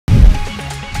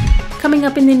Coming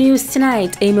up in the news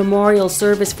tonight, a memorial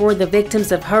service for the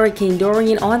victims of Hurricane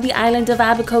Dorian on the island of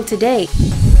Abaco today.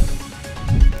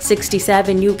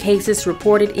 67 new cases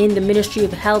reported in the Ministry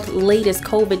of Health latest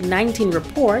COVID-19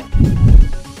 report.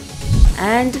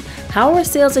 And how are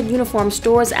sales at uniform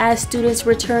stores as students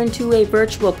return to a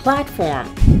virtual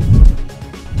platform?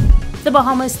 The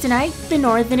Bahamas Tonight, the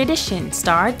Northern Edition,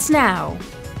 starts now.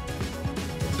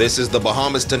 This is the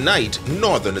Bahamas Tonight,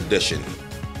 Northern Edition.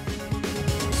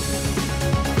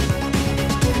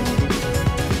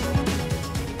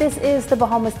 This is the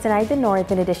Bahamas Tonight, the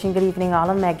Northern Edition. Good evening,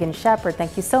 all. I'm Megan Shepard.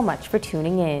 Thank you so much for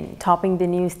tuning in. Topping the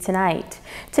news tonight.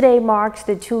 Today marks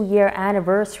the 2-year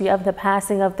anniversary of the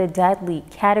passing of the deadly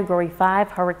Category 5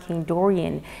 Hurricane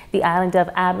Dorian. The island of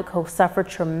Abaco suffered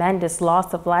tremendous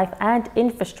loss of life and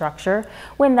infrastructure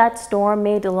when that storm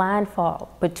made landfall.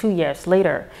 But 2 years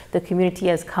later, the community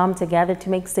has come together to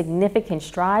make significant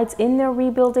strides in their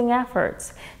rebuilding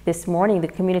efforts. This morning, the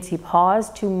community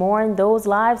paused to mourn those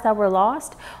lives that were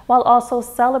lost, while also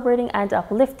celebrating and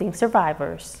uplifting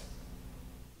survivors.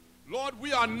 Lord,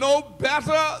 we are no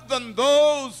better than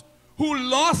those who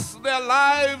lost their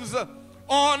lives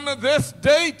on this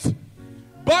date.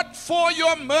 But for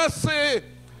your mercy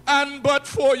and but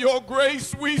for your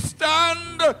grace, we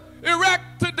stand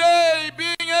erect today,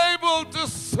 being able to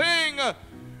sing,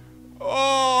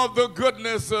 oh, the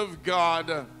goodness of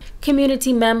God.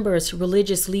 Community members,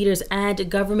 religious leaders, and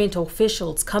government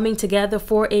officials coming together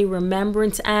for a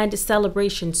remembrance and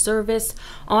celebration service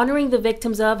honoring the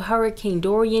victims of Hurricane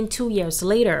Dorian 2 years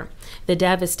later. The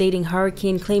devastating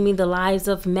hurricane claiming the lives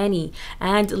of many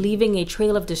and leaving a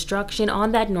trail of destruction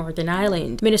on that northern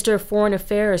island. Minister of Foreign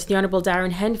Affairs, the Honorable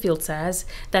Darren Henfield, says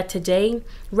that today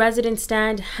residents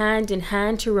stand hand in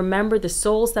hand to remember the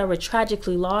souls that were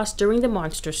tragically lost during the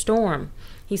monster storm.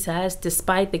 He says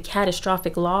despite the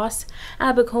catastrophic loss,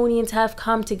 Abaconians have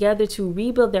come together to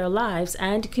rebuild their lives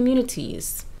and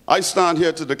communities. I stand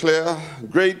here to declare,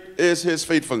 great is his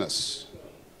faithfulness,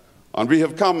 and we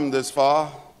have come this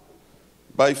far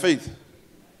by faith.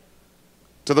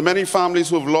 To the many families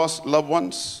who have lost loved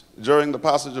ones during the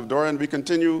passage of Dorian, we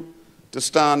continue to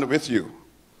stand with you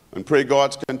and pray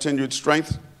God's continued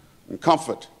strength and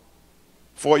comfort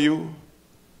for you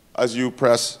as you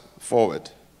press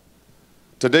forward.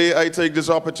 Today, I take this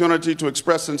opportunity to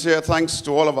express sincere thanks to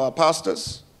all of our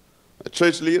pastors, our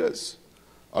church leaders,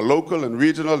 our local and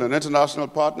regional and international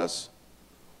partners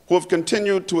who have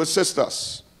continued to assist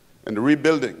us in the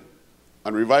rebuilding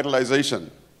and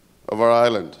revitalization of our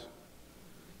island.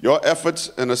 Your efforts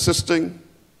in assisting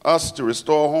us to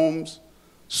restore homes,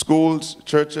 schools,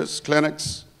 churches,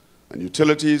 clinics, and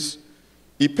utilities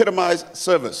epitomize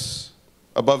service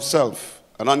above self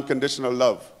and unconditional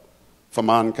love for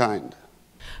mankind.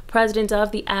 President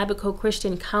of the Abaco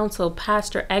Christian Council,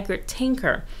 Pastor Egbert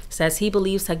Tinker, says he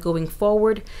believes that going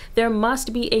forward, there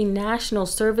must be a national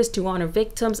service to honor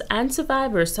victims and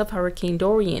survivors of Hurricane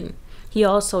Dorian. He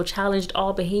also challenged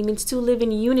all Bahamians to live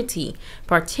in unity,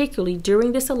 particularly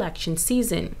during this election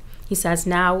season. He says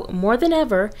now, more than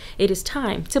ever, it is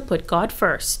time to put God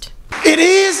first. It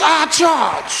is our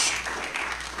charge.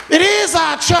 It is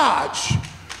our charge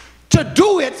to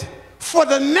do it for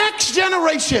the next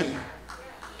generation,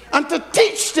 and to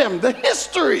teach them the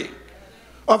history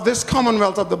of this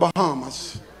Commonwealth of the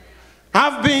Bahamas.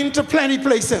 I've been to plenty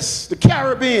places, the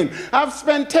Caribbean. I've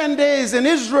spent 10 days in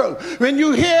Israel. When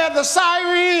you hear the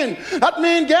siren, that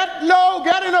means get low,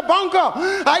 get in a bunker.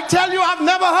 I tell you, I've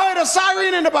never heard a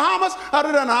siren in the Bahamas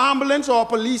other than an ambulance or a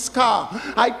police car.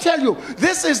 I tell you,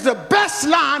 this is the best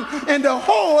land in the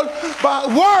whole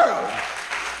world.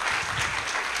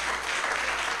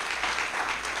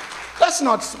 Let's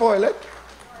not spoil it.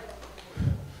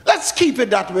 Let's keep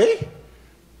it that way.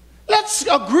 Let's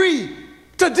agree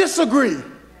to disagree.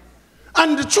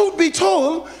 And the truth be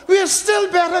told, we are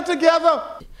still better together.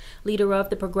 Leader of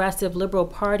the Progressive Liberal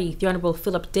Party, the Honorable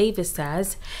Philip Davis,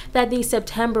 says that the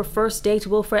September 1st date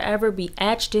will forever be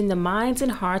etched in the minds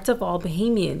and hearts of all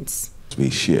Bahamians. We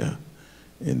share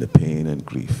in the pain and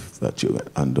grief that you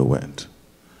underwent.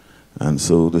 And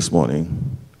so this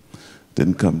morning,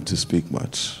 didn't come to speak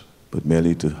much, but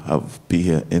merely to be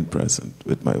here in present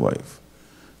with my wife,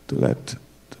 to let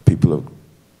the people of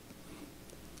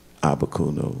Abaco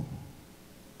know,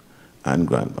 and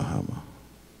Grand Bahama,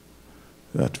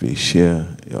 that we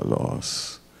share your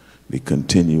loss. We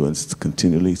continue and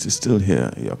continually to still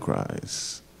hear your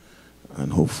cries,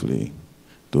 and hopefully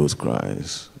those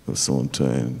cries will soon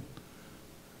turn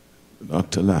not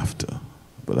to laughter,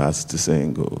 but as the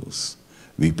saying goes,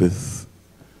 weepeth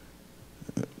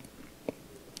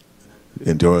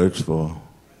endureth for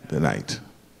the night,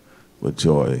 but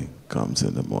joy comes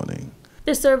in the morning.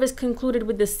 The service concluded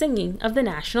with the singing of the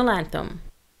national anthem.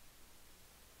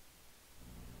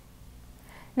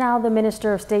 Now, the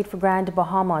Minister of State for Grand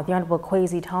Bahama, the Honorable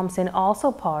Kwesi Thompson,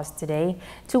 also paused today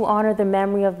to honor the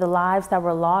memory of the lives that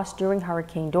were lost during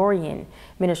Hurricane Dorian.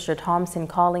 Minister Thompson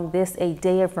calling this a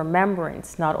day of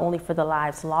remembrance, not only for the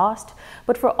lives lost,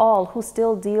 but for all who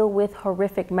still deal with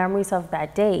horrific memories of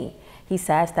that day. He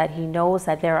says that he knows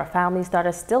that there are families that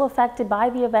are still affected by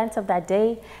the events of that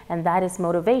day, and that is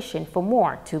motivation for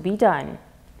more to be done.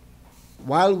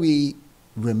 While we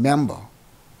remember,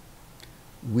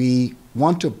 we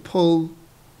want to pull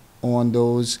on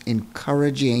those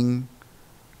encouraging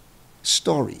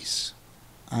stories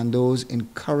and those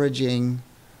encouraging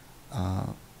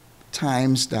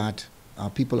times that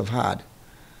people have had.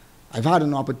 I've had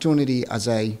an opportunity as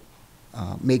I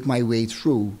make my way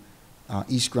through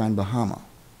East Grand Bahama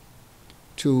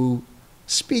to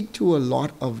speak to a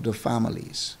lot of the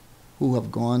families who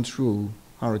have gone through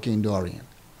Hurricane Dorian.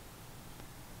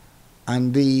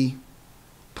 And the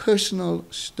personal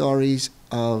stories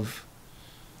of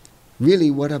really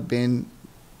what have been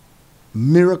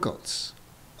miracles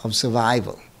of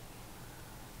survival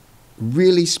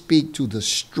really speak to the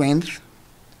strength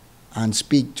and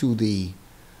speak to the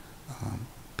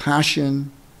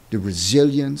passion, the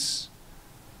resilience,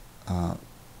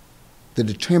 the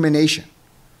determination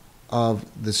of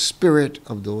the spirit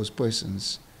of those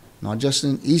persons, not just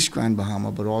in East Grand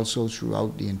Bahama, but also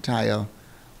throughout the entire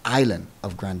island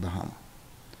of Grand Bahama.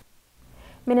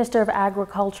 Minister of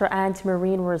Agriculture and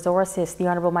Marine Resources, the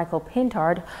Honorable Michael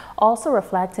Pintard, also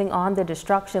reflecting on the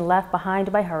destruction left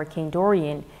behind by Hurricane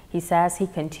Dorian. He says he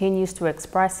continues to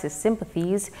express his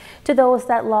sympathies to those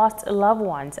that lost loved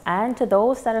ones and to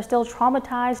those that are still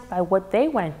traumatized by what they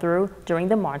went through during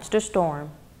the monster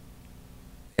storm.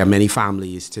 There are many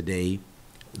families today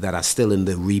that are still in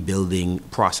the rebuilding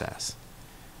process.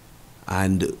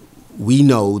 And we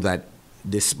know that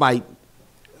despite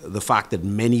the fact that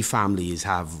many families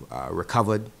have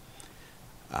recovered,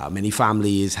 many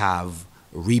families have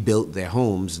rebuilt their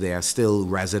homes, there are still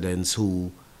residents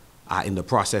who are in the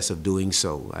process of doing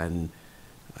so. And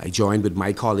I joined with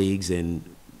my colleagues in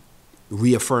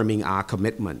reaffirming our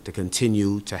commitment to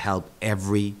continue to help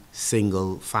every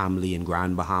single family in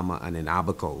Grand Bahama and in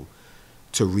Abaco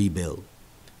to rebuild,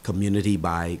 community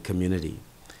by community.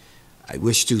 I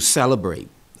wish to celebrate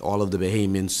all of the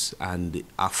Bahamians and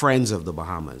our friends of the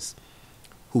Bahamas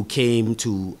who came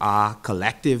to our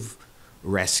collective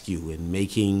rescue in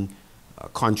making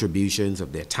contributions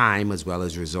of their time as well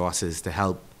as resources to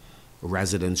help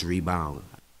residents rebound.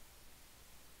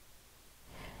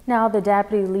 Now, the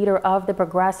deputy leader of the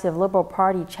Progressive Liberal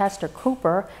Party, Chester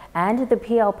Cooper, and the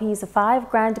PLP's 5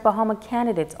 Grand Bahama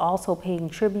candidates also paying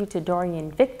tribute to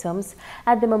Dorian victims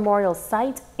at the memorial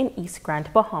site in East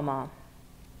Grand Bahama.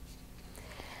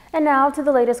 And now to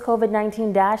the latest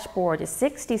COVID-19 dashboard.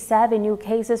 67 new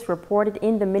cases reported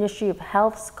in the Ministry of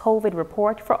Health's COVID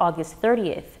report for August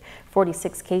 30th.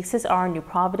 46 cases are in New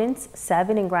Providence,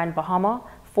 7 in Grand Bahama,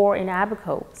 4 in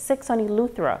Abaco, 6 on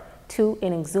Eleuthera, 2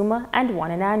 in Exuma, and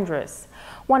 1 in Andros.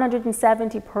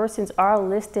 170 persons are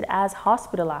listed as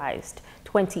hospitalized.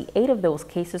 28 of those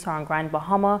cases are in Grand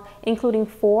Bahama, including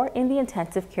 4 in the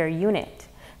intensive care unit.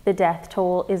 The death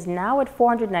toll is now at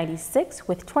 496,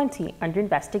 with 20 under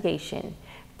investigation.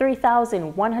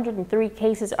 3,103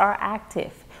 cases are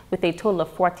active, with a total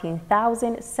of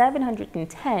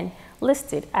 14,710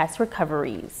 listed as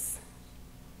recoveries.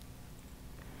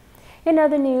 In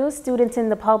other news, students in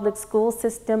the public school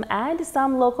system and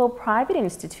some local private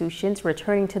institutions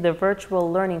returning to the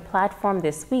virtual learning platform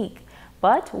this week.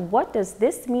 But what does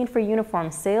this mean for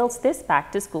uniform sales this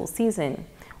back-to-school season?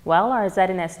 Well, our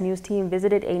ZNS News team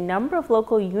visited a number of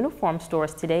local uniform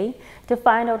stores today to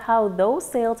find out how those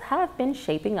sales have been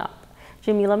shaping up.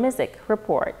 Jamila Mizik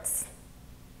reports.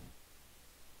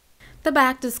 The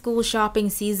back-to-school shopping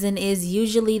season is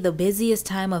usually the busiest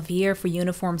time of year for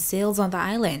uniform sales on the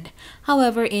island.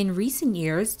 However, in recent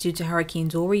years, due to Hurricane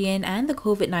Dorian and the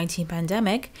COVID-19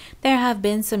 pandemic, there have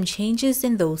been some changes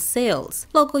in those sales.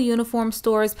 Local uniform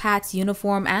stores Pat's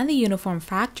Uniform and the Uniform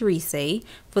Factory say,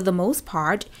 for the most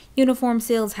part, uniform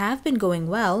sales have been going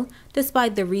well,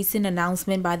 despite the recent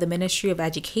announcement by the Ministry of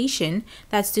Education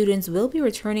that students will be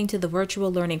returning to the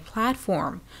virtual learning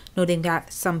platform, noting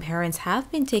that some parents have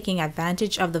been taking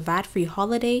advantage of the VAT-free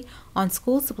holiday on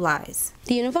school supplies.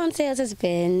 The uniform sales has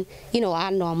been, our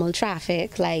normal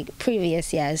traffic like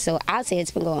previous years, so I'll say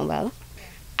it's been going well.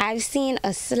 I've seen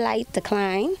a slight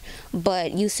decline,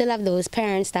 but you still have those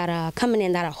parents that are coming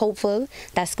in that are hopeful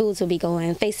that schools will be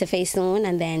going face-to-face soon,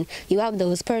 and then you have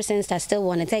those persons that still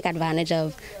want to take advantage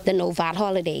of the no VAT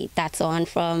holiday that's on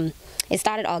from, it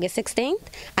started August 16th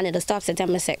and it'll stop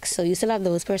September 6th. So you still have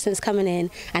those persons coming in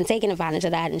and taking advantage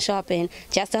of that and shopping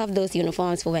just to have those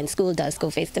uniforms for when school does go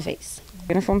face-to-face.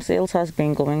 Uniform sales has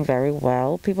been going very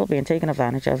well. People have been taking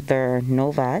advantage of their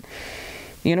no VAT.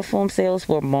 Uniform sales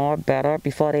were more better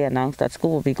before they announced that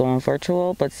school will be going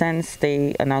virtual, but since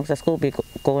they announced that school will be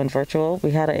going virtual, we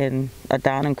had a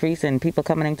down increase in people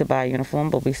coming in to buy a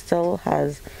uniform, but we still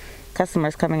has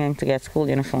customers coming in to get school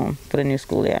uniform for the new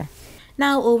school year.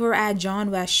 Now over at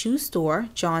John West Shoe Store,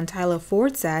 John Tyler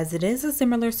Ford says it is a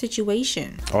similar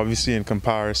situation. Obviously, in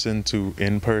comparison to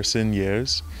in-person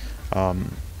years,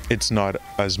 it's not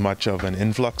as much of an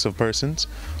influx of persons,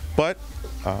 but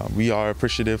we are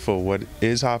appreciative for what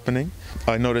is happening.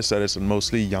 I noticed that it's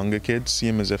mostly younger kids,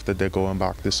 seem as if that they're going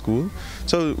back to school.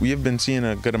 So we have been seeing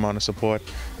a good amount of support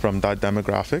from that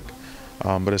demographic.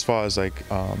 But as far as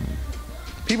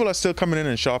people are still coming in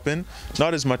and shopping,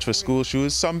 not as much for school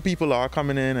shoes. Some people are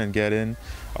coming in and getting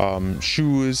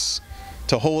shoes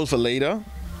to hold for later,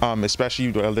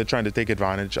 especially while they're trying to take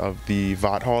advantage of the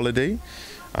VAT holiday,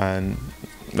 and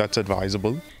that's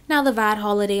advisable. Now, the VAT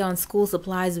holiday on school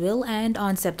supplies will end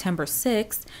on September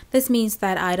 6th. This means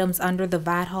that items under the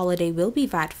VAT holiday will be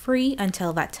VAT-free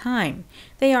until that time.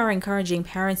 They are encouraging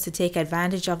parents to take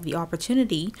advantage of the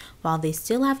opportunity while they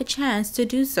still have a chance to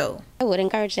do so. I would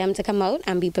encourage them to come out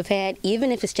and be prepared,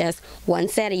 even if it's just one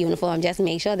set of uniform. Just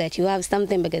make sure that you have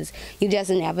something, because you just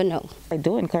never know. I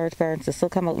do encourage parents to still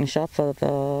come out and shop for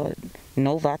the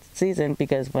no VAT season,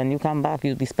 because when you come back,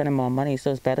 you'll be spending more money.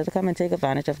 So it's better to come and take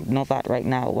advantage of no VAT right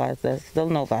now while there's still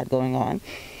no VAT going on,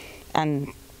 and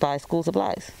buy school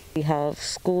supplies. We have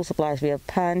school supplies. We have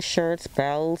pants, shirts,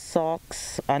 belts,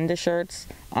 socks, undershirts,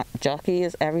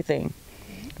 jockeys, everything.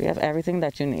 We have everything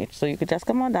that you need. So you could just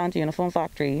come on down to Uniform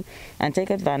Factory and take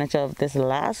advantage of this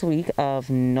last week of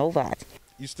no VAT.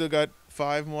 You still got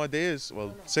 5 more days,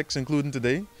 well, 6 including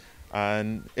today,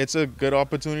 and it's a good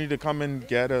opportunity to come and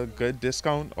get a good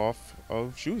discount off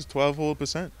of shoes, 12 whole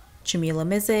 %. Jamila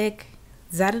Mizik,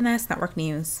 ZNS Network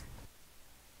News.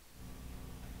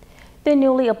 The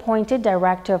newly appointed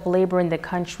Director of Labor in the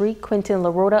country, Quintin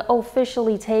LaRota,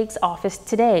 officially takes office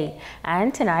today.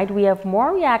 And tonight we have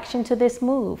more reaction to this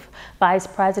move. Vice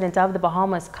President of the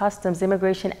Bahamas Customs,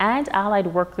 Immigration and Allied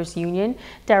Workers Union,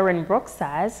 Darren Brooks,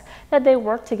 says that they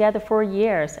worked together for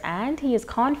years, and he is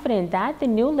confident that the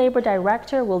new Labor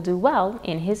Director will do well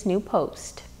in his new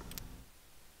post.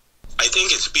 I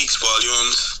think it speaks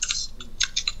volumes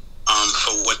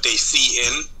for what they see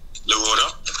in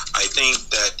LaRota. I think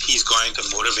that he's going to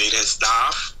motivate his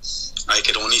staff. I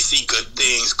could only see good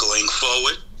things going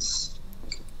forward.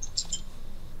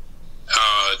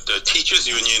 The teachers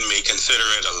union may consider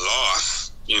it a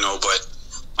loss, but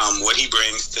what he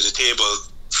brings to the table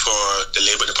for the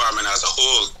Labor Department as a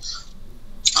whole,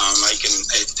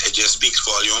 it just speaks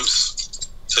volumes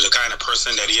to the kind of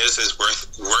person that he is, his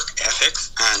work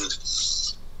ethics, and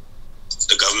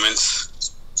the government's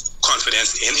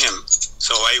confidence in him.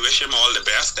 So I wish him all the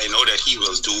best. I know that he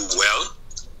will do well,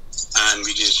 and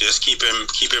we just keep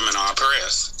him in our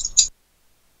prayers.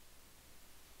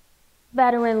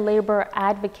 Veteran labor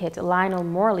advocate Lionel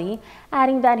Morley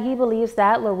adding that he believes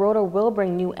that LaRota will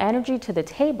bring new energy to the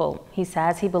table. He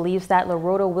says he believes that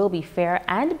LaRota will be fair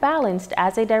and balanced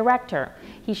as a director.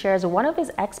 He shares one of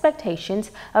his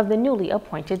expectations of the newly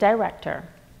appointed director.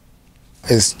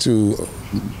 Is to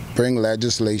bring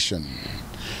legislation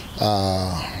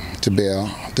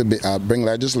bring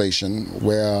legislation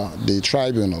where the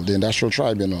tribunal, the industrial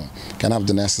tribunal, can have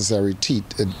the necessary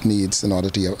teeth it needs in order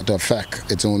to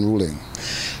affect its own ruling.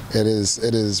 It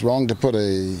is wrong to put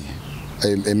a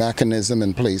mechanism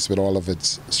in place with all of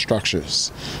its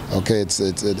structures. Okay,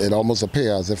 it almost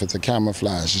appears as if it's a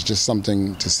camouflage. It's just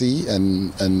something to see,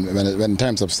 and when in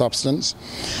terms of substance,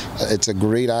 it's a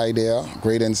great idea,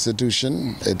 great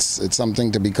institution. It's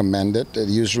something to be commended.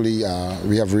 Usually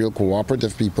we have real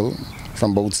cooperative people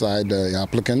from both sides, the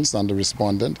applicants and the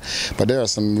respondent, but there are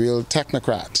some real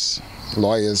technocrats,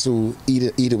 lawyers who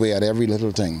eat away at every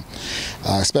little thing,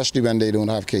 especially when they don't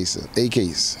have a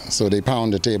case. So they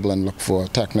pound the table and look for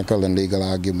technical and legal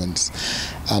arguments.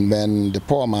 And when the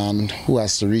poor man who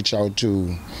has to reach out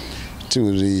to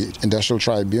the industrial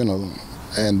tribunal,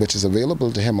 and which is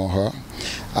available to him or her,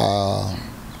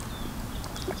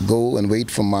 go and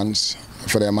wait for months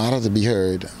for their matter to be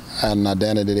heard, and at the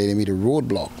end of the day they meet a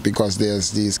roadblock because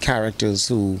there's these characters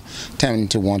who tend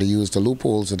to want to use the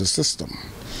loopholes of the system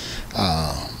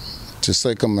to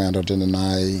circumvent or to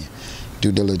deny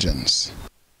due diligence.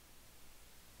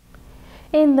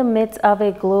 In the midst of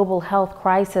a global health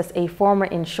crisis, a former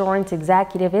insurance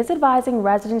executive is advising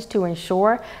residents to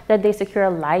ensure that they secure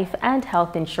life and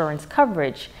health insurance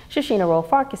coverage. Shoshina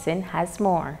Rowe-Farquharson has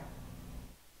more.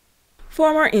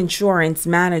 Former insurance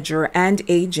manager and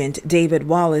agent David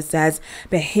Wallace says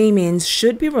Bahamians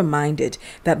should be reminded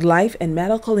that life and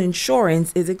medical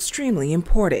insurance is extremely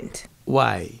important.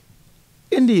 Why?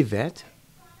 In the event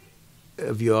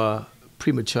of your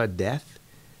premature death,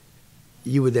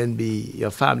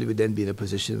 your family would then be in a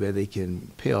position where they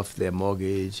can pay off their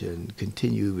mortgage and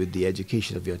continue with the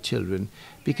education of your children.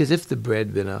 Because if the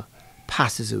breadwinner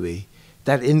passes away,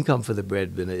 that income for the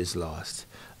breadwinner is lost.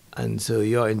 And so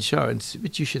your insurance,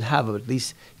 which you should have at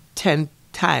least 10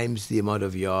 times the amount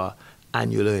of your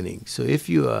annual earnings. So if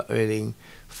you are earning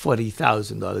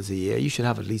 $40,000 a year, you should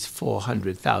have at least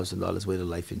 $400,000 worth of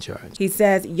life insurance. He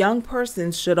says young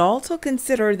persons should also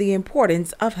consider the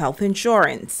importance of health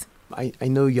insurance. I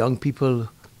know young people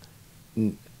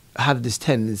have this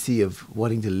tendency of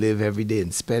wanting to live every day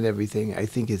and spend everything. I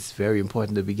think it's very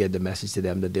important that we get the message to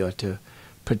them that they ought to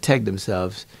protect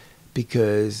themselves,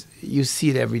 because you see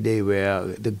it every day where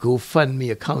the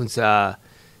GoFundMe accounts are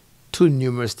too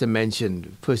numerous to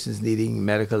mention persons needing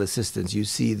medical assistance. You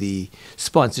see the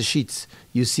sponsor sheets,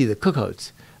 you see the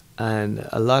cookouts, and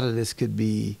a lot of this could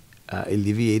be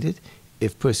alleviated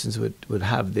if persons would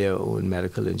have their own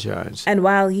medical insurance. And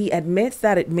while he admits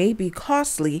that it may be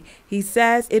costly, he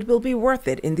says it will be worth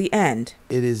it in the end.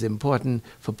 It is important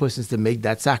for persons to make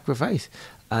that sacrifice.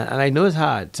 And I know it's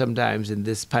hard sometimes in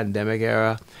this pandemic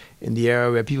era, in the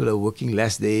era where people are working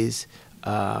less days,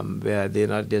 where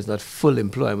there's not full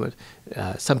employment.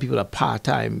 Some people are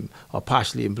part-time or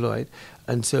partially employed.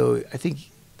 And so I think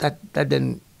that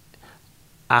then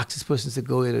asks persons to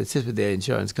go in and sit with their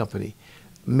insurance company,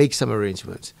 make some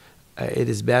arrangements. It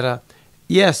is better.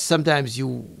 Yes, sometimes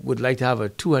you would like to have a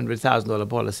 $200,000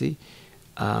 policy,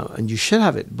 and you should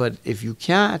have it. But if you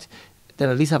can't, then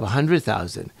at least have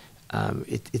 $100,000.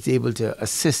 It's able to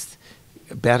assist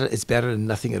better. It's better than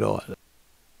nothing at all.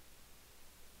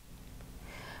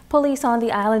 Police on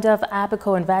the island of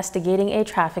Abaco investigating a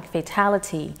traffic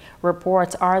fatality.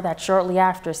 Reports are that shortly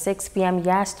after 6 p.m.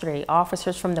 yesterday,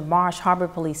 officers from the Marsh Harbor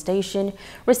Police Station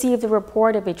received a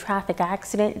report of a traffic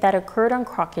accident that occurred on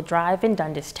Crockett Drive in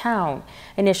Dundas Town.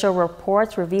 Initial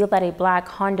reports revealed that a black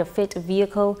Honda Fit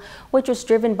vehicle, which was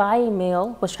driven by a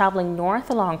male, was traveling north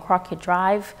along Crockett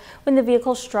Drive when the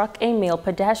vehicle struck a male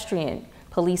pedestrian.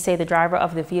 Police say the driver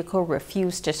of the vehicle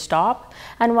refused to stop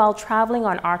and while traveling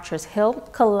on Archer's Hill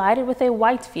collided with a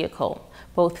white vehicle.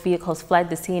 Both vehicles fled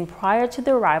the scene prior to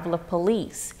the arrival of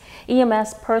police.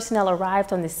 EMS personnel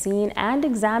arrived on the scene and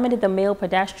examined the male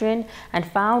pedestrian and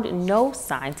found no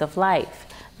signs of life.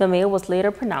 The male was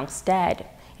later pronounced dead.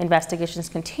 Investigations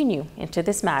continue into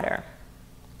this matter.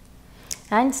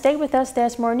 And stay with us,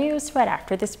 there's more news right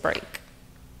after this break.